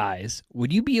closed your eyes,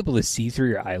 would you be able to see through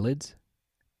your eyelids?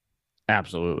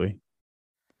 Absolutely.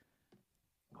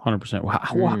 100%.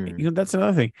 Wow. You know, that's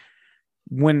another thing.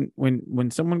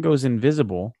 When someone goes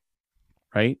invisible,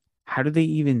 right? How do they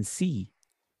even see?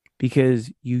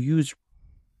 Because you use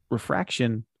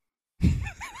refraction.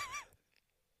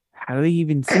 How do they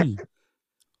even see?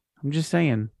 I'm just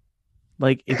saying.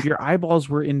 Like, if your eyeballs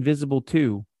were invisible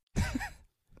too, I'm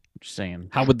just saying.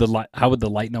 How would the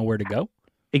light know where to go?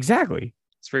 Exactly.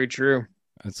 It's very true.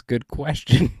 That's a good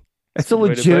question. That's a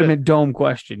legitimate dome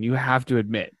question. You have to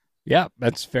admit. Yeah,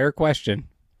 that's a fair question.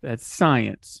 That's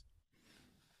science.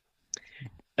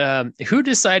 Who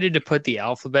decided to put the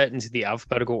alphabet into the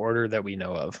alphabetical order that we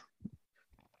know of?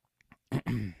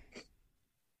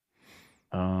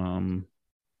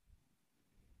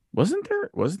 Wasn't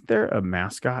there a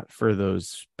mascot for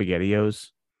those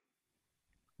SpaghettiOs?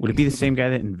 Would it be the same guy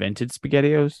that invented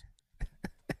SpaghettiOs?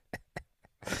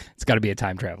 It's got to be a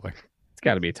time traveler. It's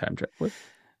got to be a time traveler.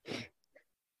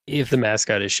 If the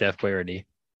mascot is Chef Boyardee.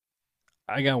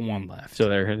 I got one left. So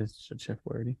there it is, Chef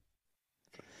Boyardee.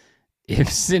 If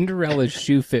Cinderella's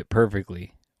shoe fit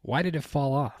perfectly, why did it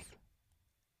fall off?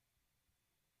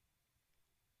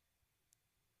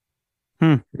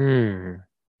 That's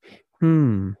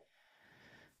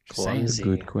Clumsy. a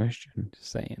good question.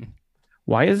 Just saying.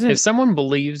 Why is it? If someone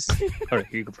believes... Oh,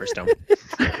 you go first, Tom.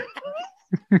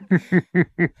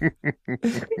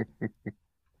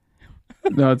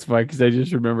 No, it's fine because I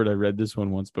just remembered I read this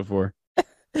one once before.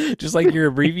 Just like you're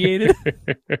abbreviated?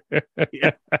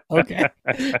 Yeah. Okay.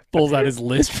 Pulls out his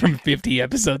list from 50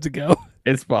 episodes ago.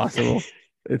 It's possible.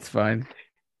 It's fine.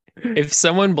 If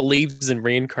someone believes in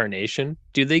reincarnation,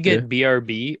 do they get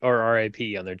BRB or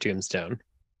RIP on their tombstone?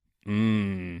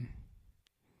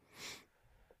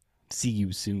 See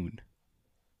you soon.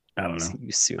 I don't know. See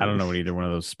you soon. I don't know what either one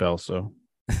of those spells, so.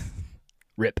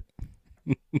 Rip.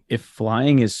 If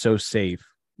flying is so safe,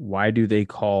 why do they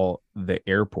call the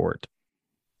airport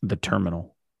the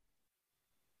terminal?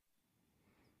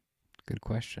 Good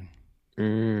question.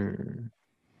 Good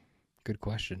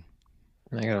question.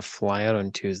 I gotta fly out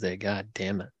on Tuesday. God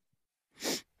damn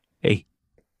it. Hey,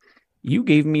 you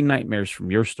gave me nightmares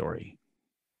from your story.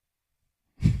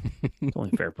 It's only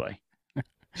fair play.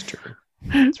 It's true.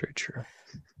 It's very true.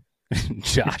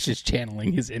 Josh is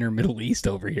channeling his inner Middle East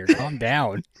over here. Calm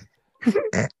down.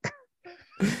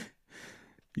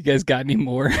 You guys got any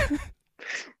more?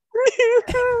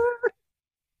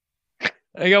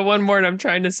 I got one more and I'm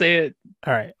trying to say it.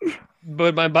 All right.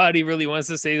 But my body really wants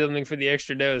to say something for the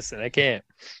extra dose and I can't.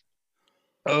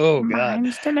 Oh, God.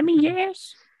 Mine's telling me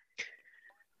yes.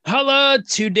 Hala,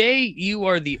 today you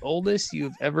are the oldest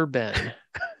you've ever been,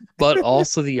 but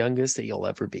also the youngest that you'll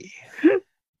ever be.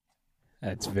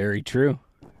 That's very true.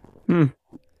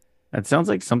 That sounds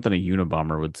like something a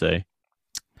Unabomber would say.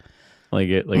 Like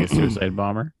a suicide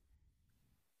bomber.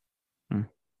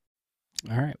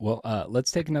 All right. Well,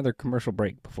 let's take another commercial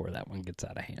break before that one gets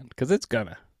out of hand. Because it's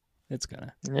gonna.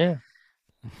 Yeah.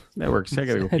 That works. I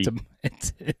gotta go pee.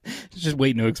 It's just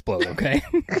waiting to explode, okay?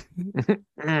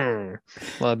 A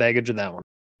lot of baggage in that one.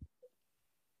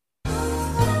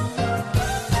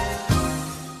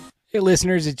 Hey,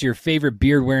 listeners, it's your favorite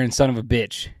beard-wearing son of a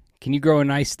bitch. Can you grow a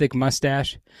nice, thick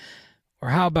mustache? Or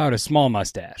how about a small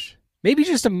mustache? Maybe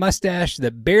just a mustache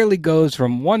that barely goes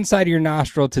from one side of your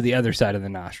nostril to the other side of the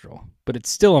nostril. But it's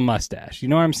still a mustache. You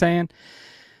know what I'm saying?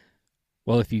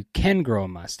 Well, if you can grow a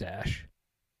mustache,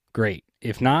 great.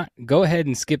 If not, go ahead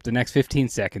and skip the next 15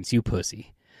 seconds, you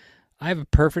pussy. I have a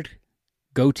perfect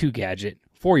go-to gadget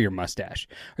for your mustache.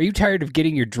 Are you tired of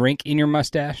getting your drink in your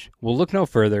mustache? Well, look no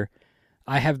further.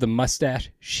 I have the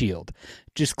Mustache Shield.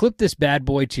 Just clip this bad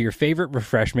boy to your favorite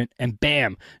refreshment and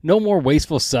bam, no more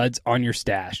wasteful suds on your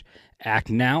stash. Act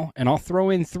now and I'll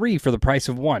throw in 3 for the price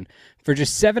of 1. For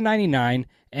just $7.99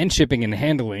 and shipping and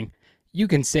handling, you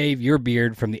can save your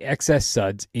beard from the excess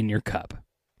suds in your cup.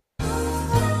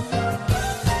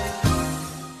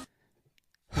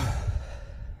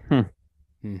 I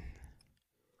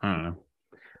don't know.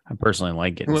 I personally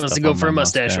like getting Who wants stuff to go on for my a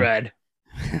mustache ride?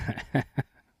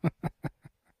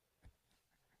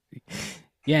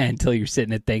 Yeah, until you're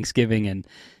sitting at Thanksgiving and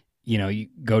you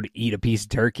go to eat a piece of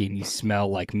turkey and you smell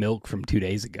like milk from 2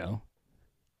 days ago.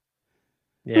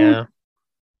 Yeah.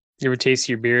 You ever taste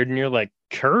your beard and you're like,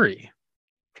 curry?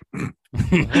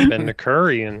 I've been to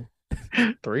curry in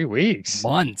 3 weeks.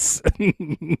 Months.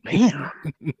 Man.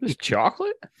 This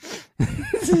chocolate?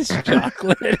 This is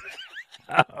chocolate.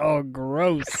 Oh,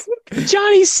 gross.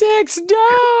 Johnny Six,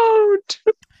 don't!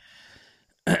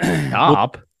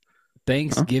 Stop.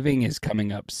 Thanksgiving is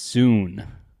coming up soon.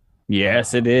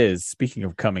 Yes, it is. Speaking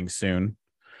of coming soon.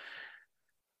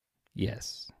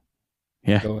 Yes.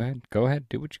 Yeah. Go ahead.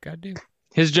 Do what you got to do.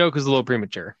 His joke was a little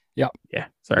premature. Yeah.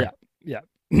 Sorry. Yeah.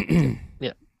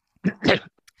 Yeah. You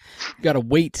got to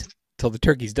wait till the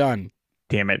turkey's done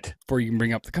Damn it. before you can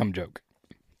bring up the cum joke.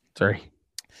 Sorry.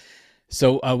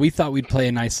 So we thought we'd play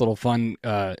a nice little fun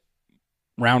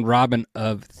round robin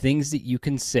of things that you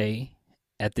can say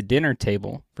at the dinner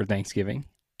table for Thanksgiving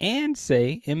and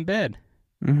say in bed.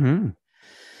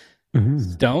 Mm-hmm.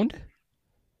 Stoned?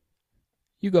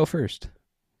 You go first.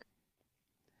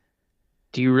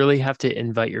 Do you really have to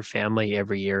invite your family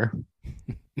every year?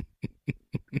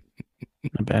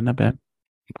 Not bad.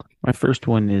 My first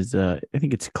one is, I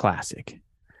think it's classic.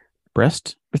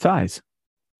 Breast or thighs?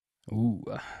 Ooh.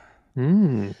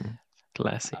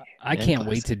 Classy. I can't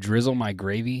wait to drizzle my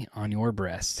gravy on your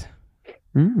breast.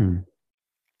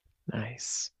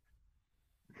 Nice.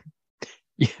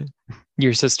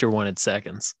 Your sister wanted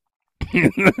seconds. I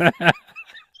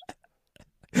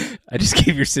just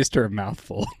gave your sister a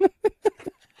mouthful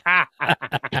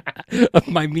of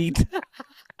my meat.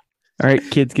 All right,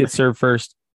 kids get served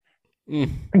first.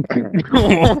 Whoa.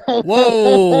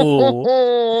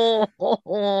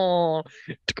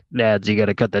 Dads, you got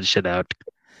to cut that shit out.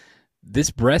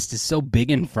 This breast is so big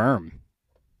and firm.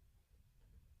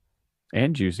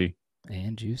 And juicy.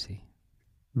 And juicy.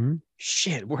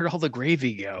 Shit, where'd all the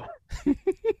gravy go?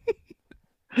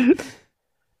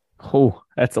 Oh,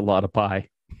 that's a lot of pie.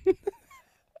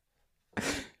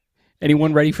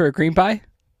 Anyone ready for a cream pie?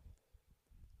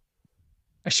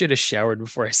 I should have showered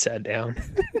before I sat down.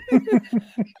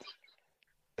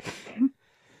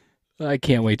 I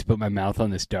can't wait to put my mouth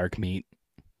on this dark meat.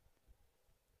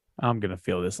 I'm going to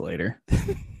feel this later.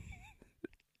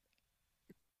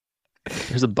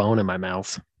 There's a bone in my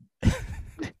mouth.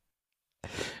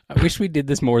 I wish we did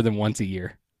this more than once a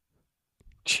year.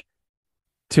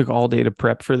 Took all day to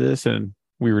prep for this and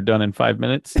we were done in 5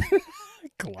 minutes.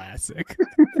 Classic.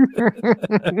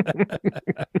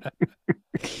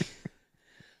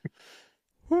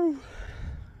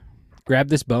 Grab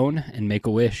this bone and make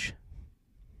a wish.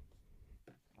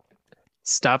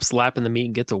 Stop slapping the meat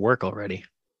and get to work already.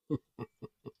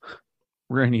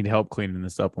 We're going to need help cleaning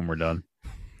this up when we're done.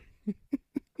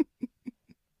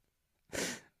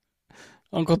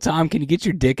 Uncle Tom, can you get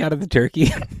your dick out of the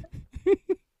turkey?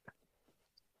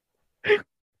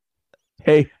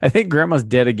 Hey, I think Grandma's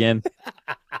dead again.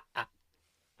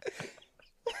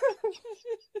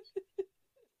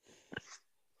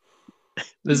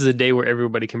 This is a day where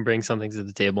everybody can bring something to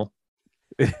the table.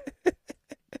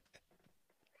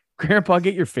 Grandpa,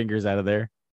 get your fingers out of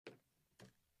there.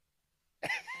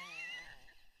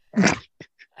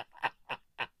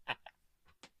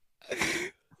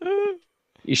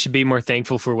 You should be more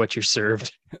thankful for what you're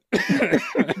served.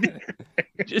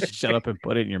 Just shut up and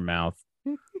put it in your mouth.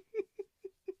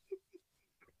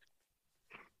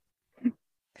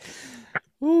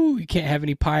 Ooh, you can't have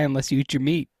any pie unless you eat your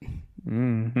meat.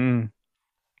 Mm-hmm.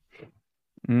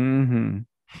 Mm-hmm.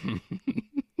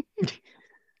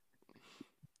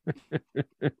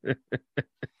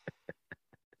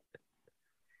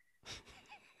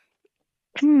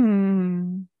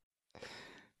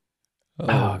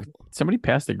 Oh, somebody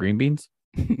passed the green beans?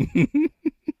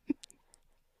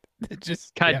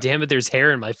 God damn it, there's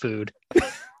hair in my food.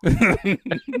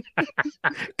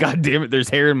 God damn it, there's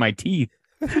hair in my teeth.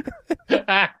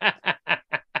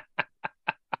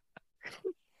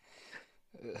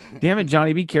 Damn it,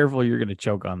 Johnny, be careful. You're going to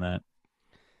choke on that.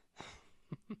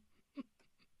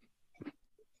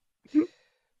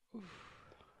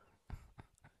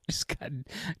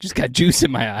 Just got juice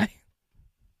in my eye.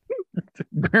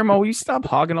 Grandma, will you stop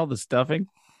hogging all the stuffing?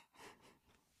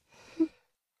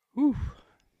 Whew.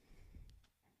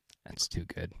 That's too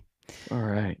good. All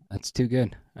right. That's too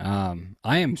good. I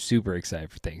am super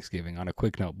excited for Thanksgiving. On a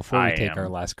quick note, before we take our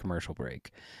last commercial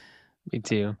break. Me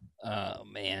too. Oh,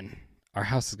 man. Our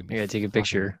house is going to be I gotta take a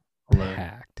picture.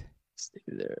 packed. Stay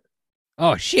there.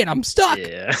 Oh, shit, I'm stuck.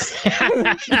 Yeah.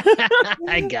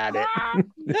 I got it.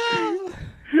 No.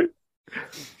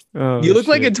 Oh, You look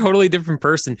like a totally different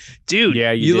person. Dude,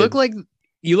 Yeah, you you look did. like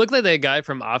that guy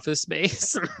from Office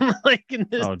Space. Like in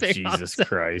this Oh, big Jesus house.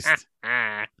 Christ.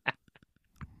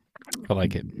 I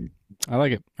like it. All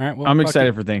right. Well, I'm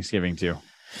excited for Thanksgiving too.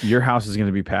 Your house is going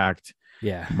to be packed.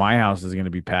 Yeah. My house is going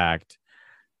to be packed.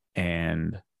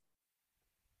 And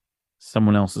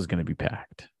someone else is going to be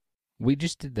packed. We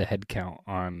just did the head count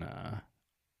on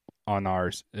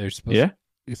ours. There's supposed to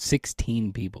be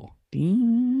 16 people.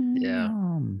 Damn.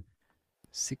 Yeah.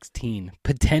 16.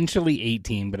 Potentially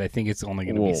 18, but I think it's only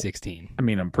going to be 16. I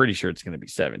mean, I'm pretty sure it's going to be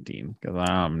 17 because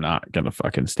I'm not going to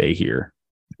fucking stay here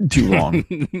too long.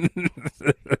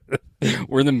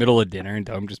 We're in the middle of dinner and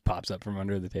Dome just pops up from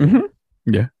under the table.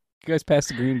 Mm-hmm. Yeah. You guys pass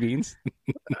the green beans?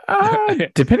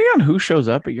 Depending on who shows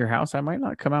up at your house, I might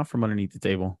not come out from underneath the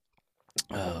table.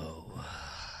 Oh,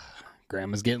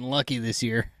 Grandma's getting lucky this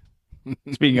year.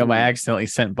 Speaking of, I accidentally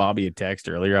sent Bobby a text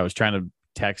earlier. I was trying to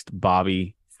text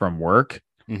Bobby from work,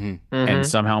 and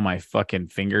somehow my fucking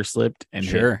finger slipped and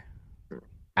hit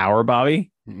our Bobby.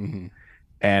 Mm-hmm.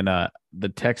 And the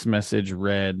text message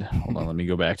read, hold on, let me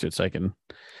go back to it so I can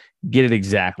get it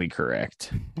exactly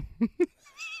correct.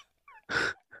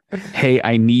 Hey,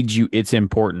 I need you. It's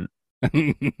important.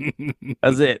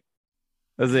 That's it.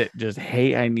 Just,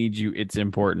 hey, I need you. It's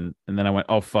important. And then I went,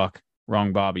 oh, fuck.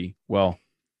 Wrong Bobby. Well,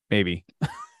 maybe.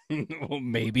 Well,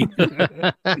 maybe.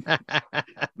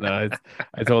 No,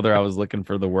 I told her I was looking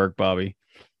for the work Bobby.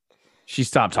 She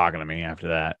stopped talking to me after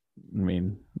that. I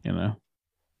mean,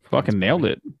 fucking nailed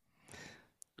it.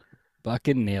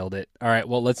 Fucking nailed it. All right.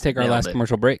 Well, let's take our last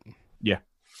commercial break. Yeah.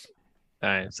 All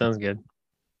right. Sounds good.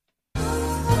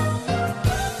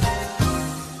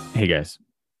 Hey guys,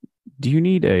 do you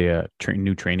need a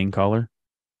new training collar?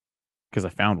 Because I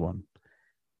found one.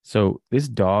 So this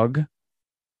dog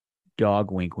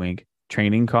wink wink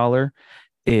training collar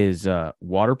is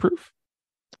waterproof,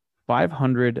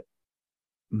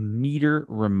 500-meter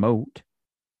remote,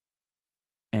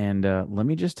 and let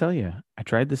me just tell you, I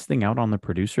tried this thing out on the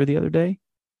producer the other day.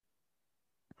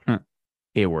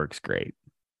 It works great.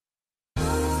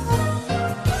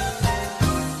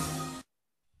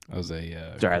 That was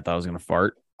a sorry, I thought I was gonna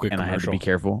fart, quick and commercial. I had to be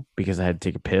careful because I had to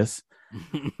take a piss.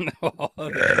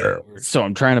 Oh, so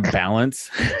I'm trying to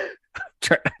balance,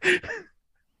 trying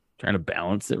to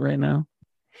balance it right now.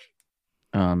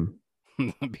 That'd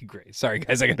be great. Sorry,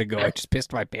 guys, I gotta go. I just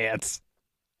pissed my pants.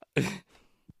 Do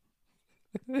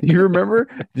you remember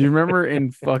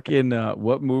in fucking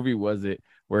what movie was it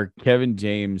where Kevin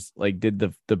James did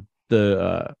the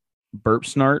burp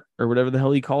snort or whatever the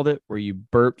hell he called it, where you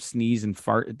burp, sneeze, and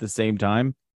fart at the same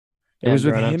time? It was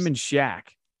with him and Shaq.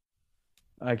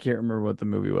 I can't remember what the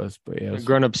movie was, but yeah,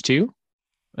 Grown Ups 2.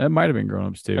 It might have been Grown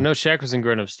Ups 2. I know Shaq was in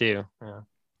Grown Ups 2.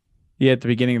 Yeah, at the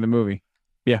beginning of the movie.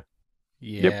 Yeah.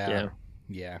 Yeah.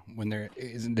 When there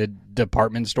isn't a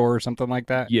department store or something like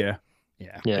that. Yeah.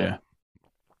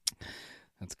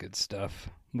 That's good stuff.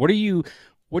 What are you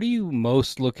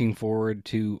most looking forward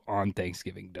to on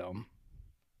Thanksgiving, Dome?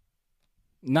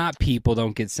 Not people,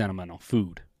 don't get sentimental.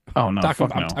 Food. Oh no, I'm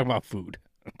talking about food.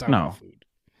 About food.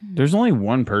 There's only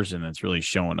one person that's really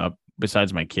showing up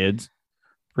besides my kids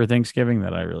for Thanksgiving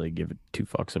that I really give two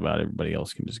fucks about. Everybody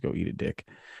else can just go eat a dick.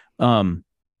 It's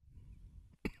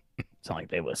not like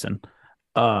they listen.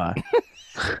 I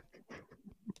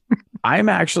am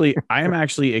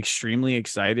actually extremely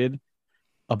excited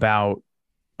about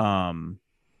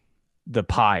the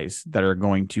pies that are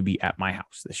going to be at my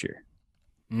house this year.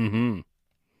 Mm-hmm.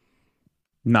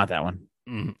 Not that one.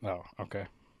 Mm-hmm. Oh, okay.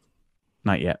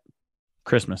 Not yet.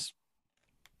 Christmas.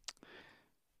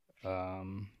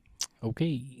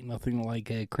 Okay. Nothing like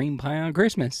a cream pie on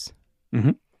Christmas.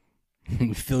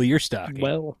 Mm-hmm. Fill your stocking.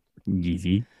 Well,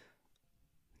 easy.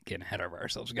 Getting ahead of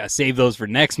ourselves. We got to save those for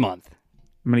next month.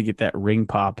 I'm going to get that ring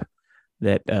pop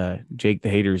that Jake the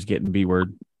Hater is getting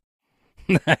B-word.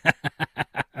 The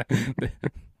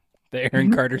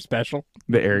Aaron Carter special.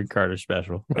 The Aaron Carter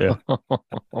special. Yeah.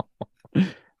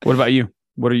 What about you?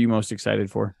 What are you most excited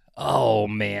for? Oh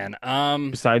man.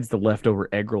 Besides the leftover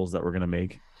egg rolls that we're gonna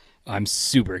make. I'm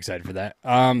super excited for that.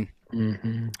 I'm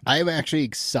actually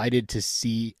excited to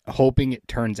see, hoping it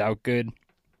turns out good,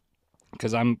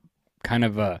 because I'm kind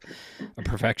of a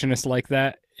perfectionist like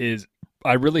that.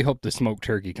 I really hope the smoked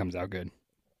turkey comes out good.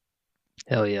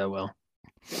 Hell yeah, well.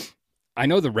 I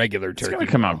know the regular turkey it's gonna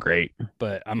come out great,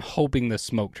 but I'm hoping the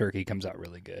smoked turkey comes out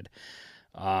really good.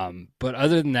 But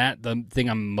other than that, the thing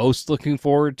I'm most looking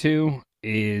forward to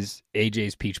is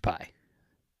AJ's peach pie.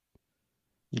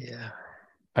 Yeah.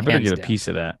 I better get a piece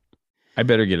of that. I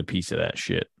better get a piece of that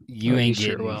shit. You ain't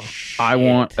getting shit. I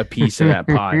want a piece of that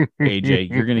pie, AJ.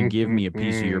 You're going to give me a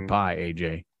piece of your pie,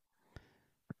 AJ.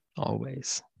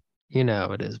 Always. You know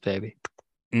how it is, baby.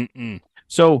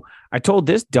 So I told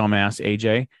this dumbass,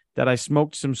 AJ, that I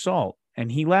smoked some salt,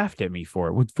 and he laughed at me for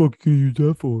it. What the fuck can you use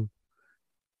that for?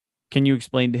 Can you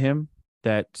explain to him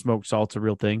that smoked salt's a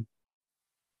real thing?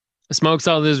 Smoked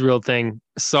salt is a real thing.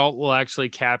 Salt will actually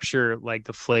capture like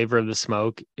the flavor of the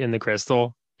smoke in the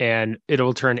crystal, and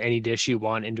it'll turn any dish you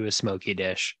want into a smoky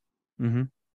dish.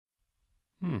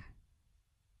 Mm-hmm.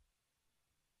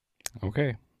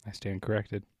 Okay, I stand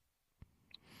corrected.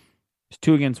 It's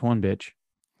 2 against 1, bitch.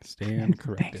 Stand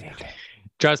corrected.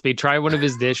 Trust me, try one of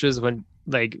his dishes when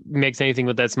like mix anything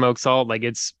with that smoked salt. Like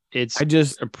it's I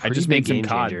just big made some game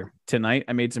cod changer. tonight.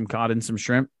 I made some cod and some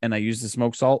shrimp, and I used the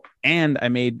smoked salt, and I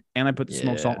put the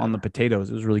smoked salt on the potatoes.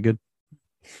 It was really good.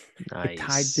 Nice. It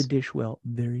tied the dish well,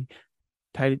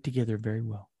 tied it together very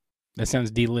well. That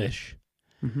sounds delish.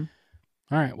 Mm-hmm.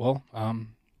 All right, well,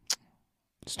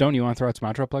 Stone, you want to throw out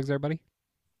some outro plugs there, buddy?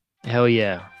 Hell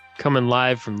yeah. Coming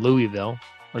live from Louisville.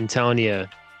 I'm telling you,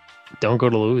 don't go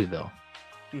to Louisville.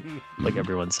 Like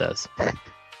everyone says.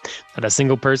 Not a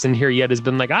single person here yet has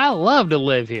been like, I love to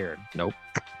live here. Nope.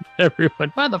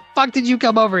 Everyone, why the fuck did you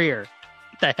come over here?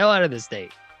 Get the hell out of this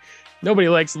state. Nobody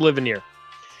likes living here.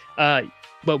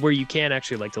 But where you can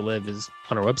actually like to live is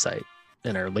on our website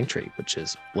and our Linktree, which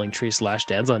is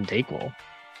Linktree/Dads on Dayquil.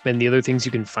 And the other things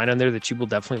you can find on there that you will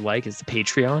definitely like is the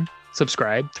Patreon.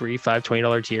 Subscribe, $3, $5,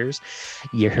 $20 tiers.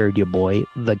 You heard your boy,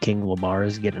 the King Lamar,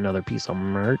 is getting another piece of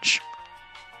merch.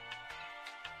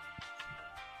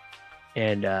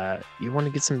 And you want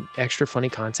to get some extra funny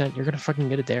content, you're going to fucking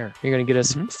get it there. You're going to get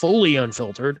us fully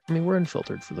unfiltered. I mean, we're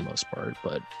unfiltered for the most part,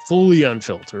 but fully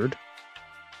unfiltered.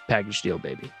 Package deal,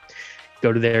 baby.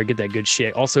 Go to there, get that good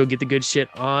shit. Also, get the good shit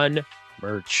on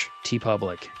merch,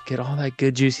 TeePublic. Get all that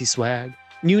good, juicy swag.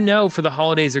 You know, for the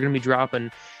holidays, they're going to be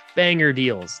dropping banger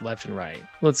deals left and right.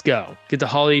 Let's go. Get the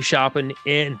holiday shopping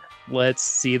in. Let's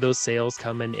see those sales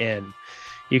coming in.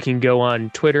 You can go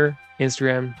on Twitter,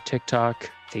 Instagram, TikTok,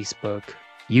 Facebook,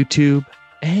 YouTube,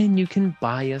 and you can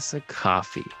buy us a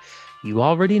coffee. You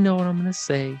already know what I'm going to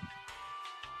say.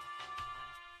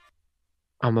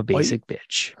 I'm a basic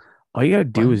bitch. All you got to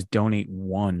do is donate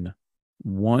one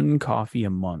coffee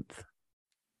a month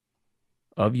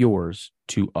of yours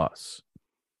to us.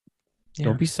 Yeah.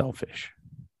 Don't be selfish.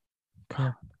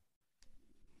 Yeah.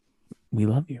 We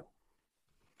love you.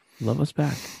 Love us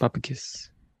back. Papa kiss.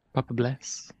 Papa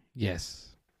bless. Yes.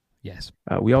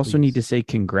 We also need to say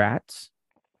congrats,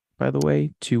 by the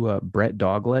way, to Brett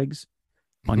Doglegs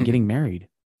on getting married.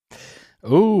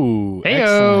 Ooh. Heyo.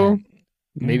 Excellent.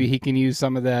 Maybe he can use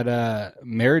some of that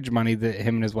marriage money that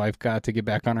him and his wife got to get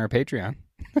back on our Patreon.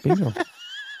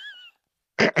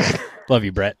 Love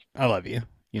you, Brett. I love you.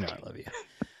 You know I love you.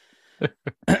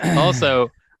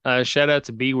 Also, shout out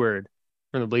to B-Word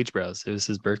from the Bleach Bros. It was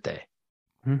his birthday.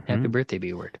 Happy birthday,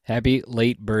 B-Word. Happy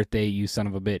late birthday, you son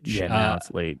of a bitch. Yeah, now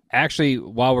it's late. Actually,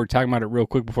 while we're talking about it real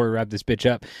quick before we wrap this bitch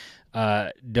up,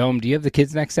 Dome, do you have the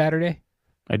kids next Saturday?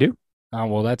 I do. Oh,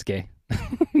 well, that's gay.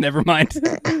 Never mind.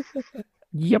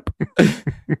 Yep.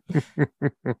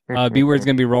 B-Word's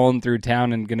going to be rolling through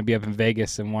town and going to be up in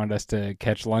Vegas and wanted us to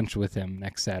catch lunch with him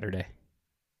next Saturday.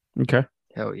 Okay.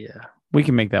 Hell yeah. We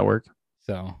can make that work.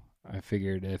 So I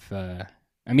figured if,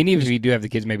 even if you do have the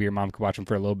kids, maybe your mom could watch them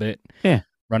for a little bit. Yeah.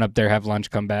 Run up there, have lunch,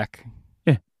 come back.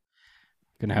 Yeah.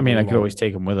 I could always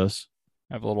take them with us.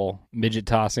 Have a little midget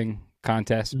tossing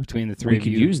contest between the three of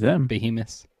you. We could use them.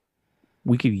 Behemoths.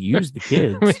 We could use the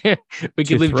kids. we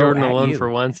could leave Jordan alone for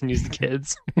once and use the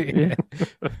kids.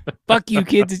 Fuck you,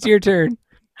 kids. It's your turn.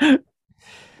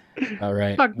 All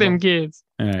right. Fuck them kids.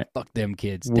 All right. Fuck them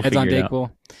kids. We'll Dads on figure it Dayquil.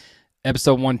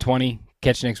 Episode 120.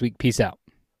 Catch you next week. Peace out.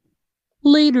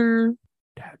 Later.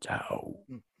 That's how.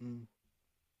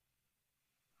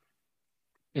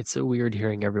 It's so weird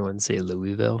hearing everyone say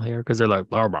Louisville here because they're like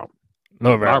Louisville.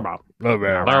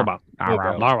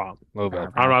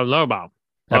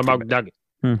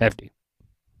 Hefty.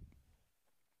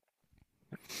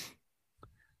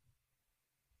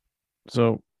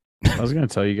 So I was going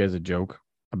to tell you guys a joke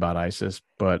about ISIS,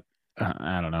 but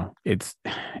I don't know. It's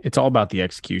all about the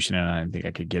execution, and I didn't think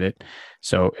I could get it.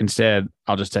 So instead,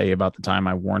 I'll just tell you about the time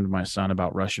I warned my son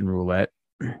about Russian roulette.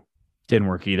 Didn't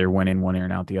work either. Went in one ear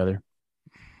and out the other.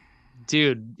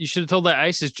 Dude, you should have told that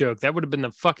ISIS joke. That would have been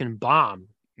the fucking bomb.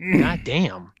 God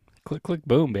damn. Click, click,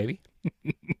 boom, baby.